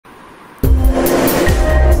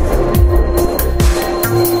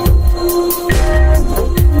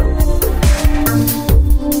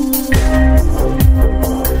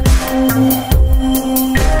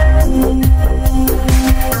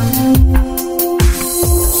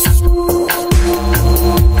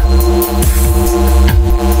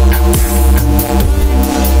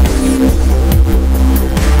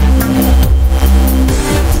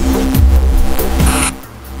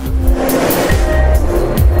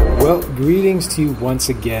Well, greetings to you once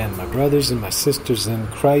again, my brothers and my sisters in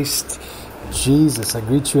Christ Jesus. I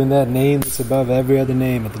greet you in that name that's above every other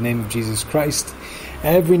name, at the name of Jesus Christ.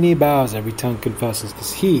 Every knee bows, every tongue confesses,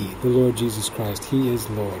 because He, the Lord Jesus Christ, He is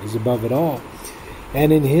Lord. He's above it all.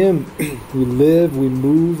 And in Him we live, we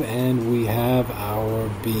move, and we have our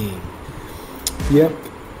being. Yep,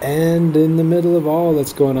 and in the middle of all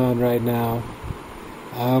that's going on right now,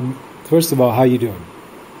 first of all, how you doing?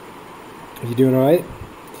 Are you doing all right?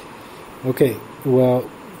 Okay, well,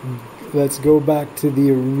 let's go back to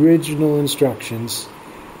the original instructions.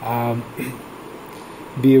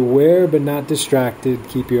 Be aware but not distracted.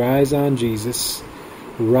 Keep your eyes on Jesus.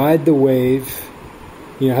 Ride the wave.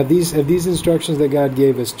 You know, have these instructions that God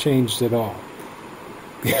gave us changed at all?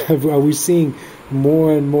 Are we seeing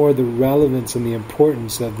more and more the relevance and the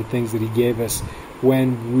importance of the things that He gave us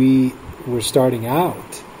when we were starting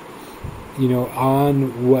out? You know,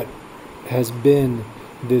 on what has been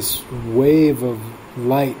this wave of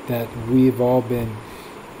light that we've all been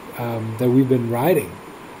riding.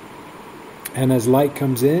 And as light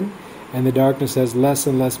comes in and the darkness has less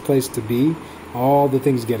and less place to be, all the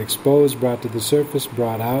things get exposed, brought to the surface,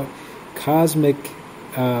 brought out. Cosmic,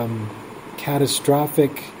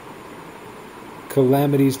 catastrophic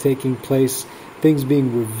calamities taking place, things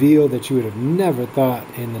being revealed that you would have never thought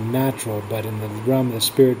in the natural, but in the realm of the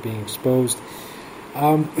spirit being exposed.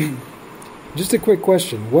 Just a quick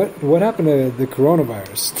question. What happened to the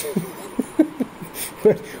coronavirus?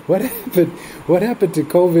 What happened to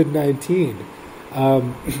COVID-19?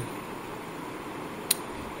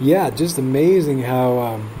 Yeah, just amazing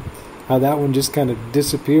how that one just kind of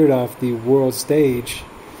disappeared off the world stage.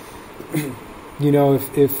 You know,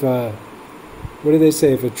 if what do they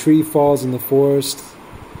say? If a tree falls in the forest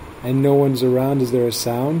and no one's around, is there a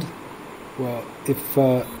sound? Well, if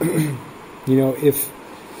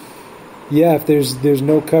there's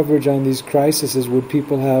no coverage on these crises, would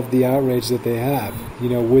people have the outrage that they have? You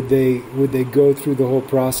know, would they go through the whole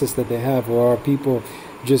process that they have, or are people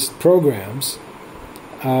just programs,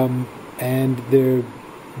 and they're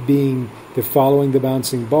following the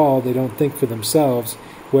bouncing ball? They don't think for themselves.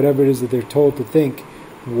 Whatever it is that they're told to think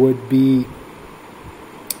would be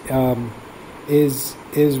is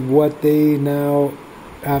what they now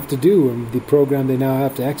have to do, and the program they now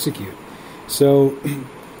have to execute. So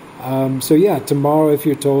yeah, tomorrow, if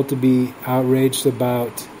you're told to be outraged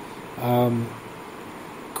about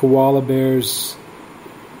koala bears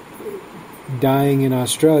dying in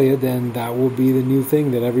Australia, then that will be the new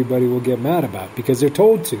thing that everybody will get mad about, because they're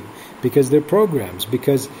told to, because they're programs,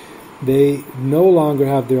 because they no longer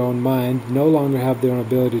have their own mind, no longer have their own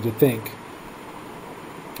ability to think.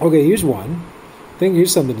 Okay, here's one thing.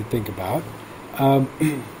 Here's something to think about.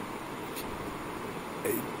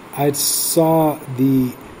 I saw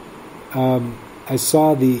the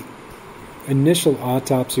initial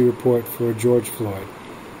autopsy report for George Floyd,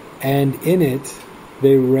 and in it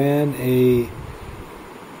they ran a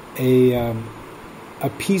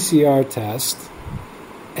PCR test,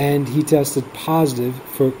 and he tested positive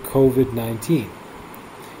for COVID-19.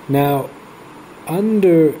 Now,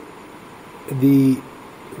 do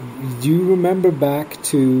you remember back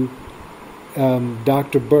to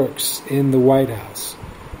Dr. Birx in the White House,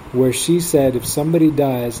 where she said if somebody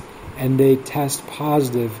dies and they test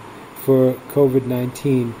positive for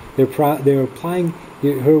COVID-19, they're applying,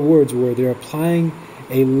 her words were, they're applying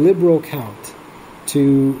a liberal count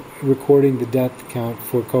to recording the death count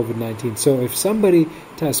for COVID-19. So if somebody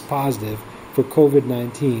tests positive for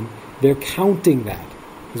COVID-19, they're counting that,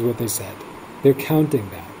 is what they said. They're counting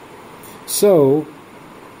that. So,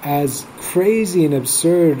 as crazy and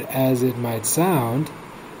absurd as it might sound,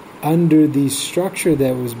 under the structure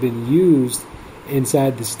that was being used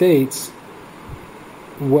inside the States,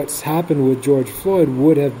 what's happened with George Floyd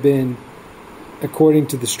would have been, according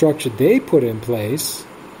to the structure they put in place,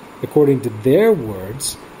 according to their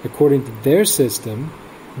words, according to their system,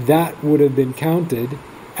 that would have been counted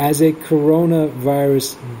as a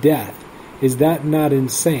coronavirus death. Is that not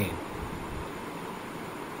insane?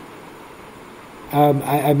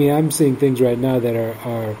 I mean, I'm seeing things right now that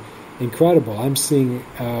are incredible. I'm seeing,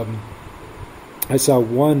 I saw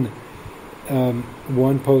one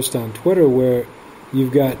post on Twitter where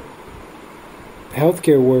you've got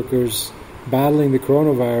healthcare workers battling the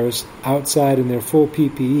coronavirus outside in their full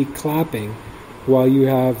PPE clapping, while you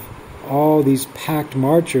have all these packed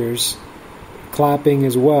marchers clapping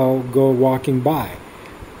as well, walking by.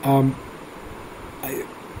 I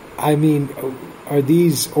mean, are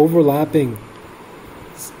these overlapping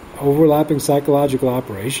psychological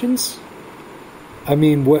operations? I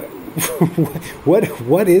mean, what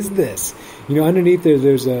is this? You know, underneath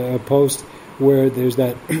there's a post where there's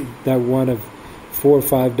that that one of 4 or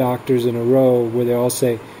 5 doctors in a row where they all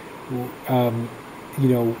say,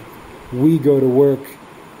 we go to work,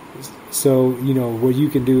 so, what you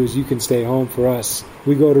can do is you can stay home for us.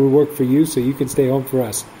 We go to work for you, so you can stay home for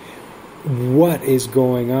us. What is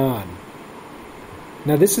going on?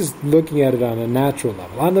 Now, this is looking at it on a natural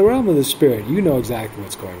level. On the realm of the Spirit, you know exactly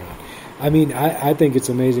what's going on. I mean, I think it's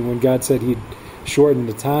amazing when God said He'd shorten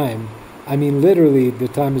the time. I mean, literally, the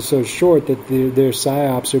time is so short that their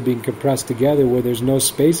psyops are being compressed together where there's no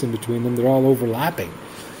space in between them. They're all overlapping.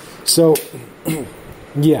 So,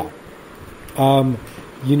 yeah.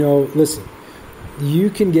 Listen,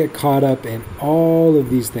 you can get caught up in all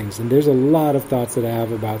of these things. And there's a lot of thoughts that I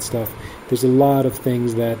have about stuff. There's a lot of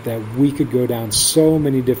things that we could go down so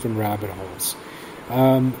many different rabbit holes.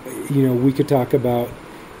 We could talk about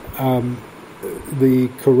the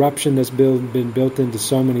corruption that's been built into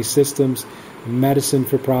so many systems, medicine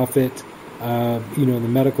for profit, the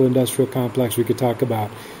medical industrial complex. We could talk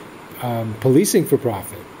about policing for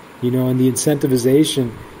profit, and the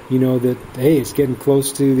incentivization, that, hey, it's getting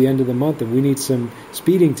close to the end of the month and we need some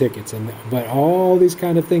speeding tickets. But all these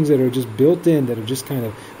kind of things that are just built in, that have just kind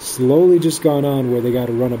of slowly just gone on where they got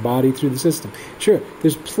to run a body through the system. Sure,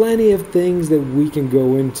 there's plenty of things that we can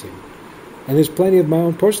go into. And there's plenty of my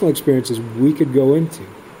own personal experiences we could go into,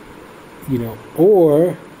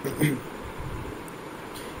 or you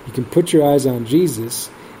can put your eyes on Jesus,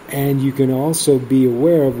 and you can also be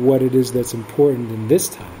aware of what it is that's important in this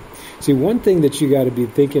time. See, one thing that you got to be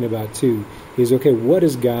thinking about too is, okay, what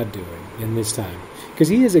is God doing in this time? Because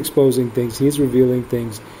He is exposing things, He is revealing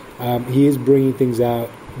things, He is bringing things out.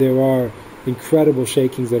 There are incredible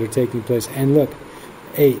shakings that are taking place. And look,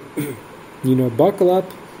 hey, buckle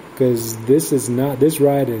up. Because this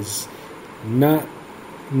ride is not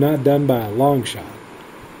done by a long shot.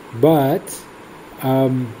 But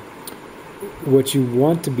what you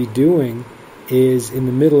want to be doing is, in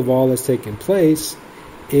the middle of all that's taking place,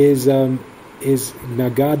 is now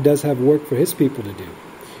God does have work for His people to do.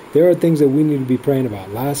 There are things that we need to be praying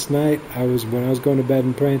about. Last night, when I was going to bed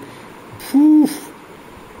and praying,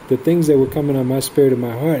 the things that were coming on my spirit and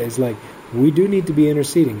my heart is like, we do need to be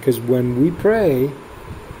interceding. Because when we pray,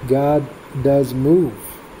 God does move.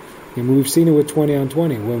 And we've seen it with 20 on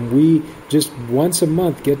 20. When we just once a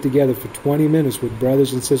month get together for 20 minutes with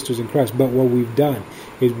brothers and sisters in Christ. But what we've done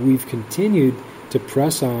is we've continued to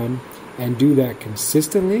press on and do that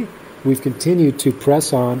consistently. We've continued to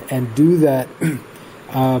press on and do that,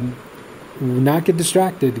 not get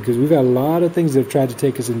distracted, because we've got a lot of things that have tried to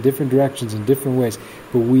take us in different directions, in different ways.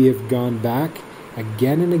 But we have gone back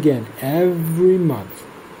again and again every month.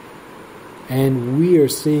 And we are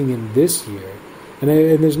seeing in this year, and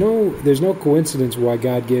there's no coincidence why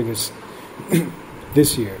God gave us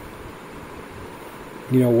this year.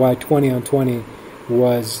 Why 20 on 20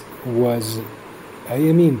 was. I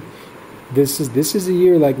mean, this is a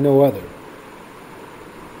year like no other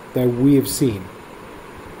that we have seen.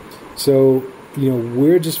 So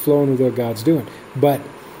we're just flowing with what God's doing. But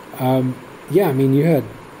you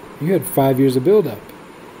had 5 years of build up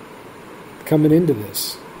coming into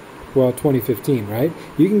this. Well, 2015, right?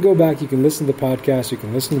 You can go back, you can listen to the podcast, you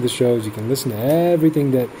can listen to the shows, you can listen to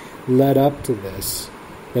everything that led up to this,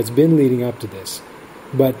 that's been leading up to this.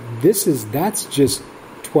 But that's just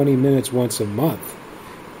 20 minutes once a month.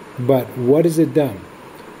 But what has it done?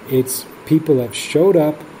 It's people have showed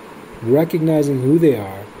up, recognizing who they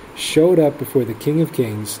are, showed up before the King of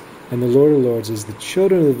Kings and the Lord of Lords as the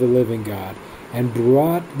children of the living God, and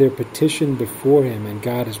brought their petition before Him, and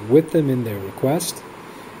God is with them in their request.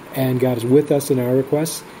 And God is with us in our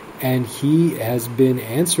requests, and He has been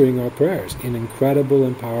answering our prayers in incredible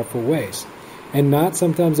and powerful ways. And not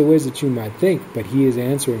sometimes the ways that you might think, but He is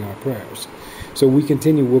answering our prayers. So we'll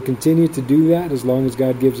continue to do that as long as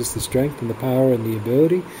God gives us the strength and the power and the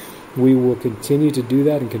ability. We will continue to do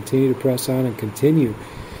that and continue to press on and continue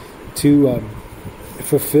to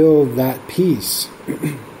fulfill that peace.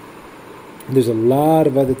 There's a lot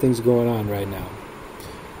of other things going on right now.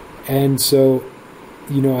 And so,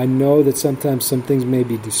 I know that sometimes some things may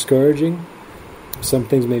be discouraging, some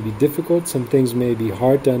things may be difficult, some things may be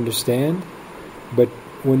hard to understand, but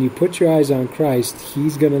when you put your eyes on Christ,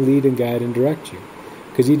 He's going to lead and guide and direct you.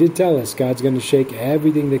 Because He did tell us God's going to shake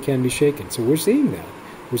everything that can be shaken. So we're seeing that.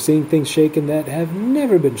 We're seeing things shaken that have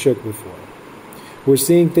never been shook before. We're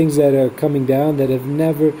seeing things that are coming down that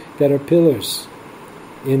are pillars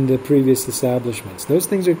in the previous establishments. Those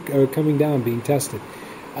things are coming down, being tested.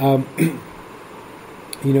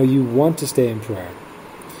 You want to stay in prayer.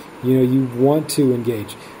 You want to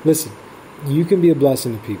engage. Listen, you can be a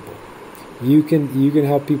blessing to people. You can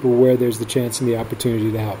help people where there's the chance and the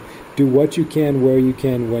opportunity to help. Do what you can, where you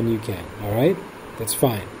can, when you can. All right? That's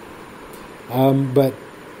fine. But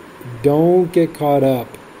don't get caught up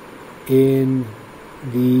in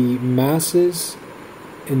the masses,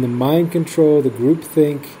 in the mind control, the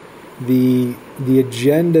groupthink, the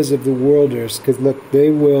agendas of the worlders. Because look, they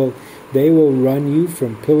will run you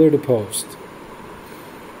from pillar to post.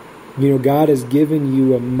 God has given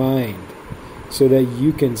you a mind so that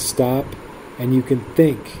you can stop and you can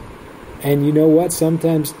think. And you know what?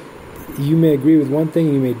 Sometimes you may agree with one thing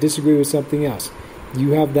and you may disagree with something else.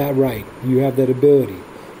 You have that right. You have that ability.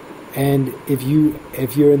 And if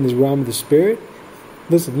you're in this realm of the Spirit,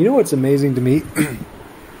 listen, you know what's amazing to me?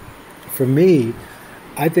 For me,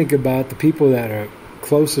 I think about the people that are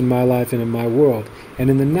close in my life and in my world. And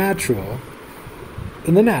in the natural,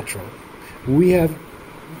 we have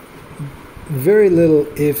very little,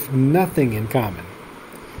 if nothing, in common.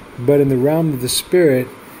 But in the realm of the Spirit,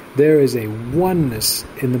 there is a oneness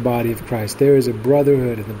in the body of Christ. There is a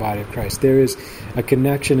brotherhood in the body of Christ. There is a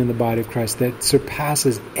connection in the body of Christ that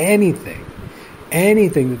surpasses anything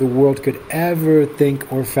that the world could ever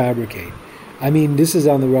think or fabricate. I mean, this is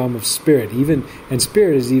on the realm of spirit, and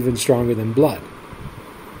spirit is even stronger than blood.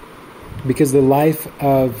 Because the life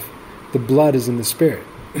of the blood is in the Spirit.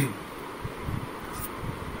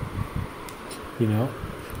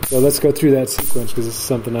 So let's go through that sequence, because this is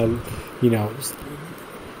something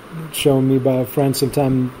shown me by a friend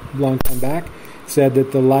long time back, said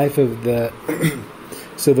that the life of the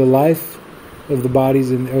the life of the body's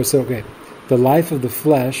the life of the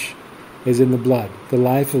flesh is in the blood. The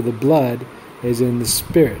life of the blood is in the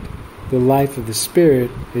Spirit. The life of the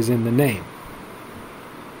Spirit is in the name.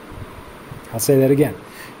 I'll say that again.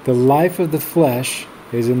 The life of the flesh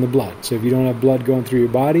is in the blood. So if you don't have blood going through your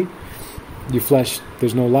body, your flesh,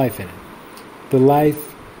 there's no life in it. The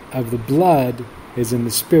life of the blood is in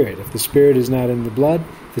the Spirit. If the Spirit is not in the blood,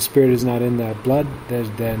 if the Spirit is not in that blood,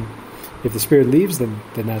 then if the Spirit leaves, then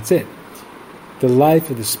that's it. The life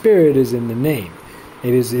of the Spirit is in the name.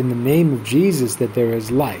 It is in the name of Jesus that there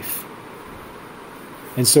is life.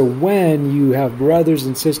 And so when you have brothers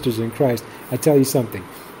and sisters in Christ, I tell you something,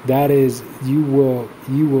 that is, you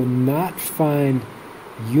will not find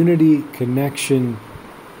unity, connection,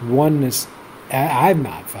 oneness, I've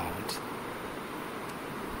not found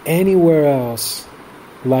anywhere else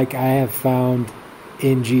like I have found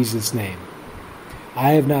in Jesus' name.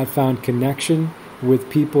 I have not found connection with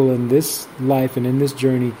people in this life and in this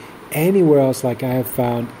journey anywhere else like I have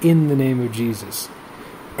found in the name of Jesus.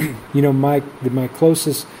 My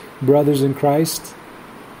closest brothers in Christ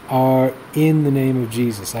are in the name of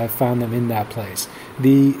Jesus. I've found them in that place.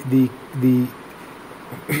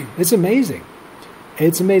 It's amazing.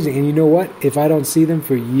 It's amazing. And you know what? If I don't see them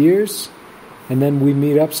for years, and then we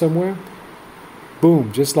meet up somewhere,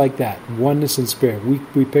 boom, just like that. Oneness in spirit.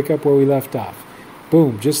 We pick up where we left off.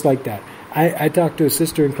 Boom, just like that. I talked to a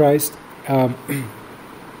sister in Christ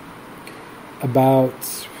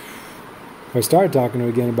I started talking to her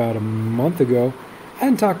again about a month ago. I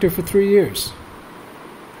hadn't talked to her for 3 years.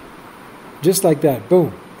 Just like that.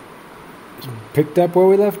 Boom. Picked up where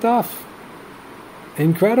we left off.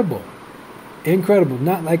 Incredible. Incredible.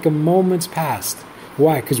 Not like a moment's past.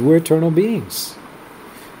 Why? Because we're eternal beings.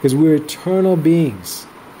 Because we're eternal beings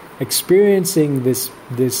experiencing this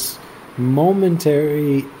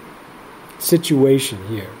momentary situation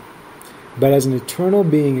here. But as an eternal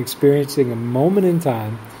being experiencing a moment in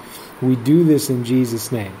time, we do this in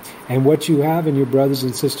Jesus' name. And what you have in your brothers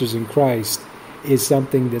and sisters in Christ is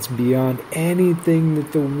something that's beyond anything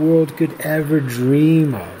that the world could ever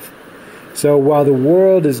dream of. So while the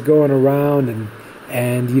world is going around and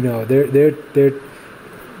there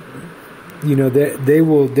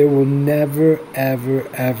will never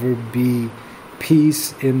ever be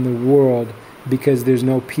peace in the world because there's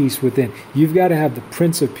no peace within. You've got to have the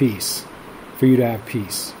Prince of Peace for you to have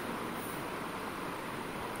peace.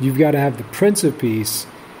 You've got to have the Prince of Peace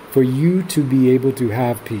for you to be able to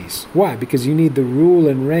have peace. Why? Because you need the rule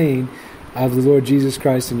and reign of the Lord Jesus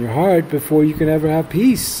Christ in your heart before you can ever have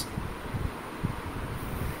peace.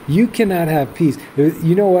 You cannot have peace.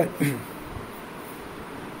 You know what?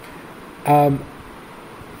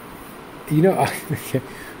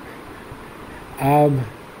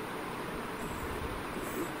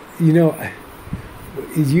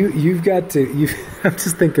 You've got to. I'm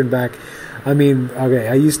just thinking back. I mean, okay,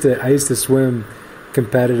 I used to swim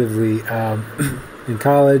competitively in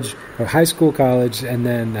college, or high school, college, and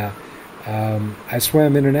then I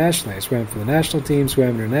swam internationally. I swam for the national team,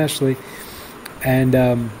 swam internationally, and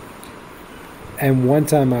one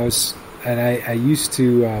time I used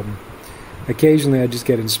to occasionally I just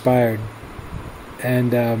get inspired,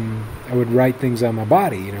 and I would write things on my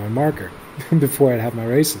body, in marker before I'd have my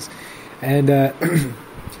races. And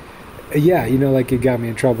yeah, like it got me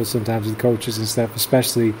in trouble sometimes with coaches and stuff,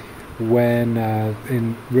 especially when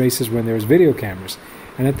in races when there was video cameras.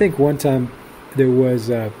 And I think one time there was,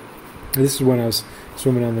 this is when I was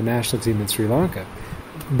swimming on the national team in Sri Lanka,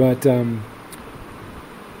 but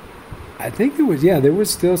I think there was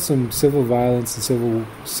still some civil violence and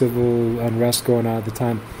civil unrest going on at the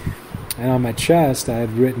time. And on my chest, I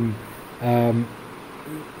had written,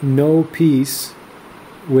 "No peace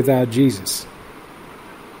without Jesus."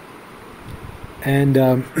 And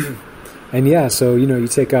and yeah, so you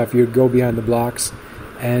take off, you go behind the blocks,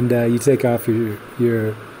 and you take off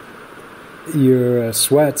your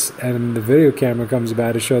sweats, and the video camera comes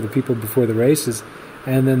by to show the people before the races,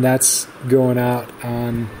 and then that's going out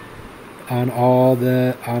on all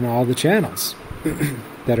the channels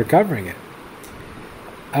that are covering it.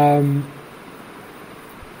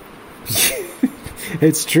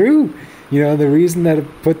 It's true. The reason that I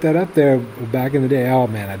put that up there back in the day, oh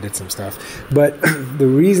man, I did some stuff. But the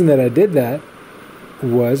reason that I did that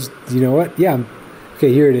was, what? Yeah,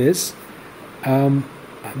 okay, here it is. I'm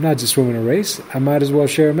not just swimming a race. I might as well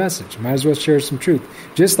share a message. Might as well share some truth.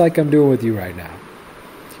 Just like I'm doing with you right now.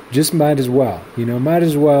 Just might as well. Might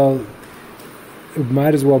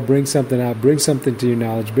as well bring something out, bring something to your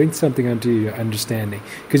knowledge, bring something onto your understanding.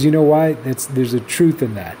 Because you know why? There's a truth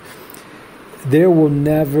in that. There will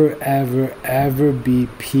never, ever, ever be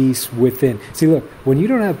peace within. See, look, when you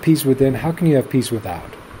don't have peace within, how can you have peace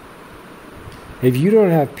without? If you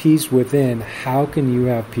don't have peace within, how can you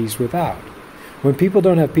have peace without? When people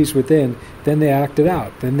don't have peace within, then they act it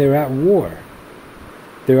out. Then they're at war.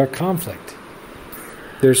 They're at conflict.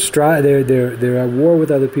 They're at war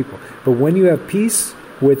with other people. But when you have peace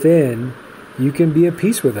within, you can be at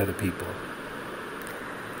peace with other people.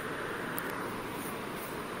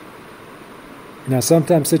 Now,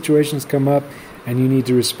 sometimes situations come up and you need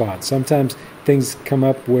to respond. Sometimes things come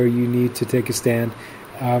up where you need to take a stand.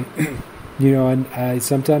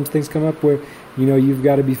 Sometimes things come up where, you've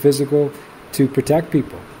got to be physical to protect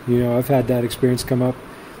people. I've had that experience come up.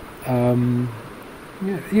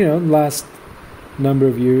 Last number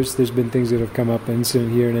of years, there's been things that have come up, an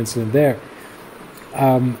incident here, an incident there.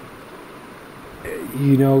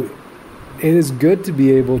 It is good to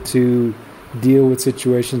be able to deal with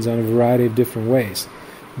situations on a variety of different ways.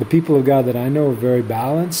 The people of God that I know are very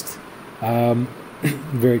balanced,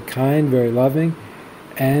 very kind, very loving,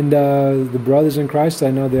 and the brothers in Christ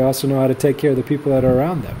I know, they also know how to take care of the people that are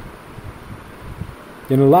around them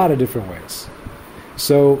in a lot of different ways.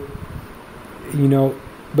 So,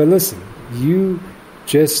 but listen, you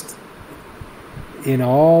just, in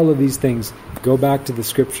all of these things, go back to the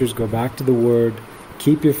scriptures, go back to the word,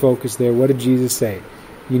 keep your focus there. What did Jesus say?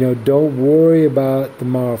 Don't worry about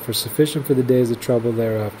tomorrow, for sufficient for the day is the trouble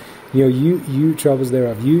thereof. You troubles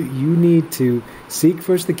thereof. You need to seek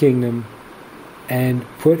first the kingdom and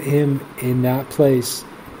put him in that place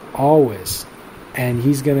always. And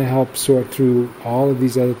he's going to help sort through all of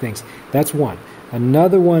these other things. That's one.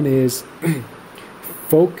 Another one is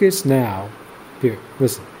focus now. Here,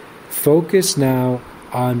 listen. Focus now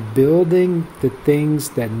on building the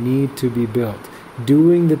things that need to be built.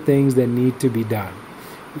 Doing the things that need to be done.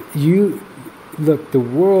 Look, the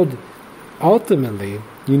world, ultimately,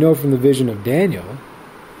 from the vision of Daniel,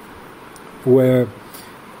 where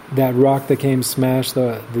that rock that came smashed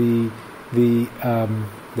the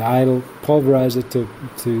idol, pulverized it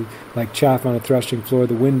to like chaff on a threshing floor.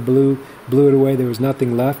 The wind blew it away. There was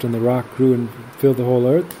nothing left, and the rock grew and filled the whole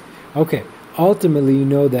earth. Okay, ultimately,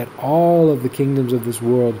 that all of the kingdoms of this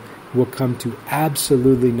world will come to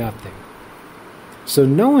absolutely nothing. So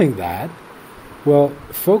knowing that, well,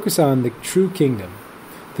 focus on the true kingdom,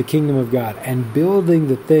 the kingdom of God, and building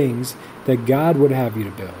the things that God would have you to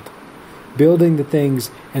build. Building the things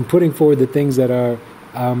and putting forward the things that are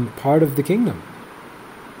part of the kingdom.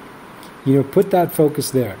 Put that focus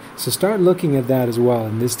there. So start looking at that as well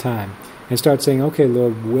in this time and start saying, okay,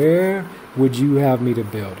 Lord, where would you have me to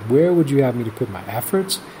build? Where would you have me to put my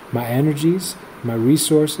efforts, my energies, my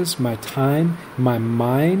resources, my time, my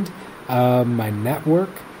mind, my network?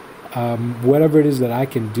 Whatever it is that I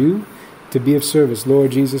can do to be of service.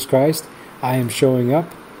 Lord Jesus Christ, I am showing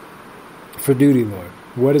up for duty, Lord.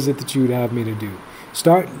 What is it that you would have me to do?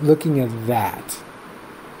 Start looking at that.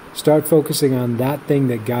 Start focusing on that thing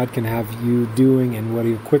that God can have you doing and what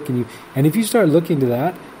he'll quicken you. And if you start looking to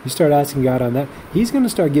that, you start asking God on that, he's going to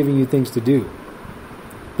start giving you things to do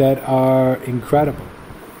that are incredible.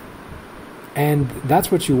 And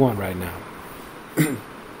that's what you want right now.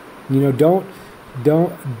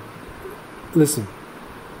 Don't listen.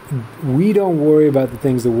 we don't worry about the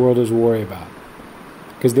things the world is worried about,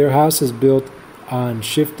 because their house is built on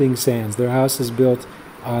shifting sands. Their house is built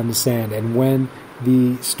on the sand. And when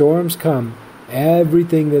the storms come,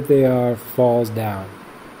 everything that they are falls down.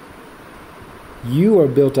 You are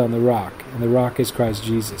built on the rock, and the rock is Christ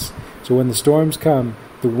Jesus. So when the storms come,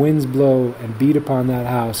 the winds blow and beat upon that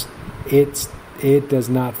house, it does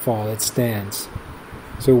not fall, it stands.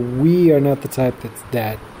 So we are not the type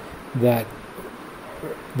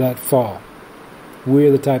that fall.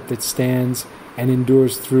 We're the type that stands and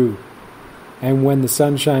endures through. And when the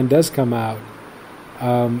sunshine does come out,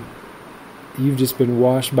 you've just been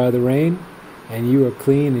washed by the rain, and you are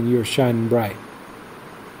clean and you are shining bright.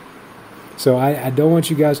 So I don't want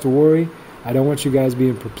you guys to worry. I don't want you guys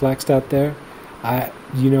being perplexed out there.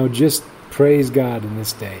 Just praise God in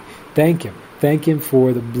this day. Thank Him. Thank Him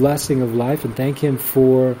for the blessing of life, and thank Him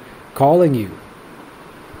for calling you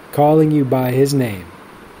by His name.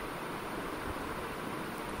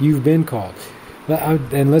 You've been called.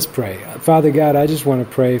 And let's pray. Father God, I just want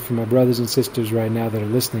to pray for my brothers and sisters right now that are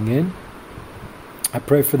listening in. I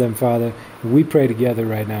pray for them, Father. We pray together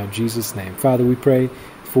right now in Jesus' name. Father, we pray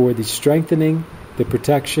for the strengthening, the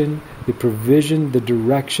protection, the provision, the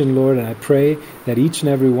direction, Lord. And I pray that each and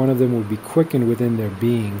every one of them will be quickened within their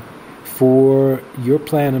being for your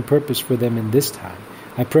plan and purpose for them in this time.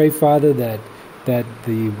 I pray, Father, that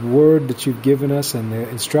the word that you've given us and the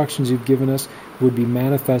instructions you've given us would be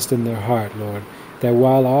manifest in their heart, Lord. That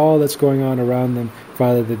while all that's going on around them,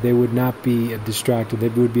 Father, that they would not be distracted. They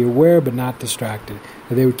would be aware but not distracted.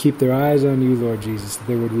 That they would keep their eyes on you, Lord Jesus. That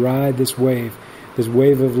they would ride this wave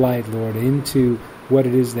of light, Lord, into what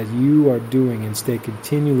it is that you are doing and stay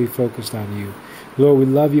continually focused on you. Lord, we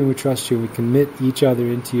love you and we trust you, and we commit each other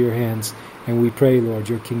into your hands, and we pray, Lord,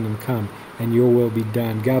 your kingdom come and your will be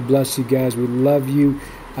done. God bless you guys. We love you.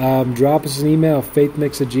 Drop us an email,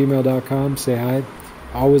 faithmix@gmail.com. Say hi.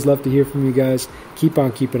 Always love to hear from you guys. Keep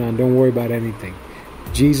on keeping on. Don't worry about anything.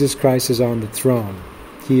 Jesus Christ is on the throne.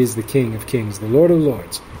 He is the King of kings, the Lord of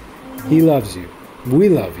lords. He loves you. We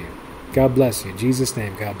love you. God bless you. In Jesus'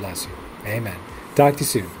 name, God bless you. Amen. Talk to you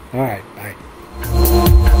soon. All right. Bye.